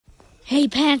Hey,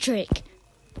 Patrick!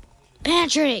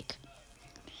 Patrick!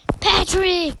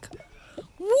 Patrick!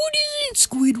 What is it,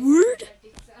 Squidward?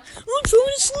 I'm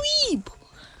trying to sleep.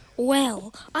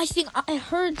 Well, I think I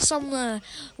heard some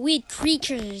weird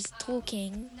creatures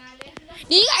talking.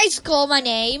 Did you guys call my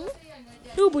name?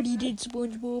 Nobody did,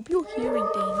 SpongeBob. You're hearing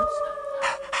things.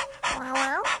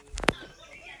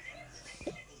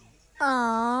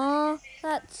 Aww,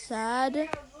 that's sad.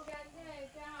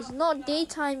 It's not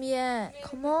daytime yet.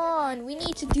 Come on, we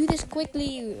need to do this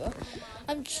quickly.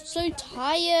 I'm so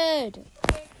tired.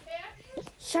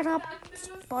 Shut up,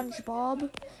 SpongeBob.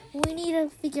 We need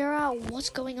to figure out what's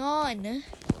going on.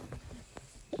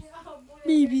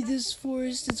 Maybe this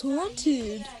forest is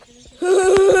haunted.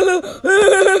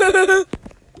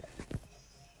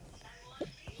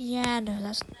 Yeah, no,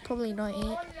 that's probably not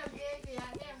it.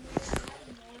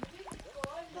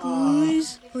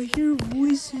 Guys, I hear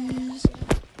voices.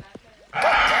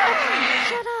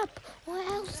 Shut up, or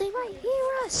else they might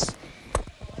hear us.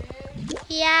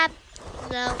 Yeah,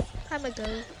 no, I'm a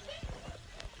go.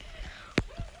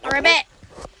 Ribbit!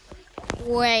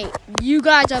 Wait, you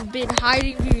guys have been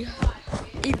hiding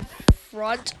in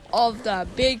front of the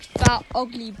big fat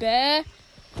ugly bear?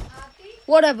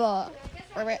 Whatever.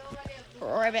 Ribbit,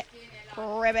 ribbit,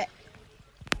 ribbit.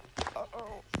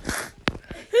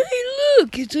 Hey,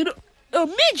 look, it's a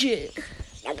midget.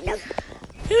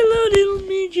 Hello, little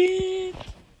midget.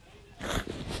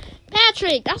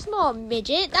 Patrick, that's not a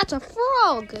midget, that's a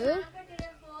frog.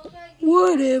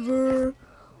 Whatever.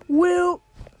 Well,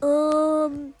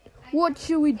 what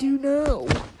should we do now?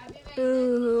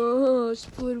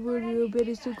 Squidward, your bed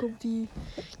is so comfy.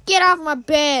 Get off my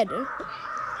bed.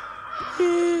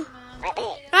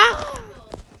 Ah.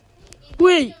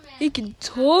 Wait, it can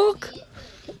talk?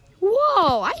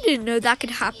 Whoa, I didn't know that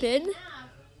could happen.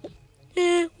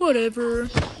 Whatever.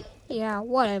 Yeah,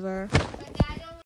 whatever.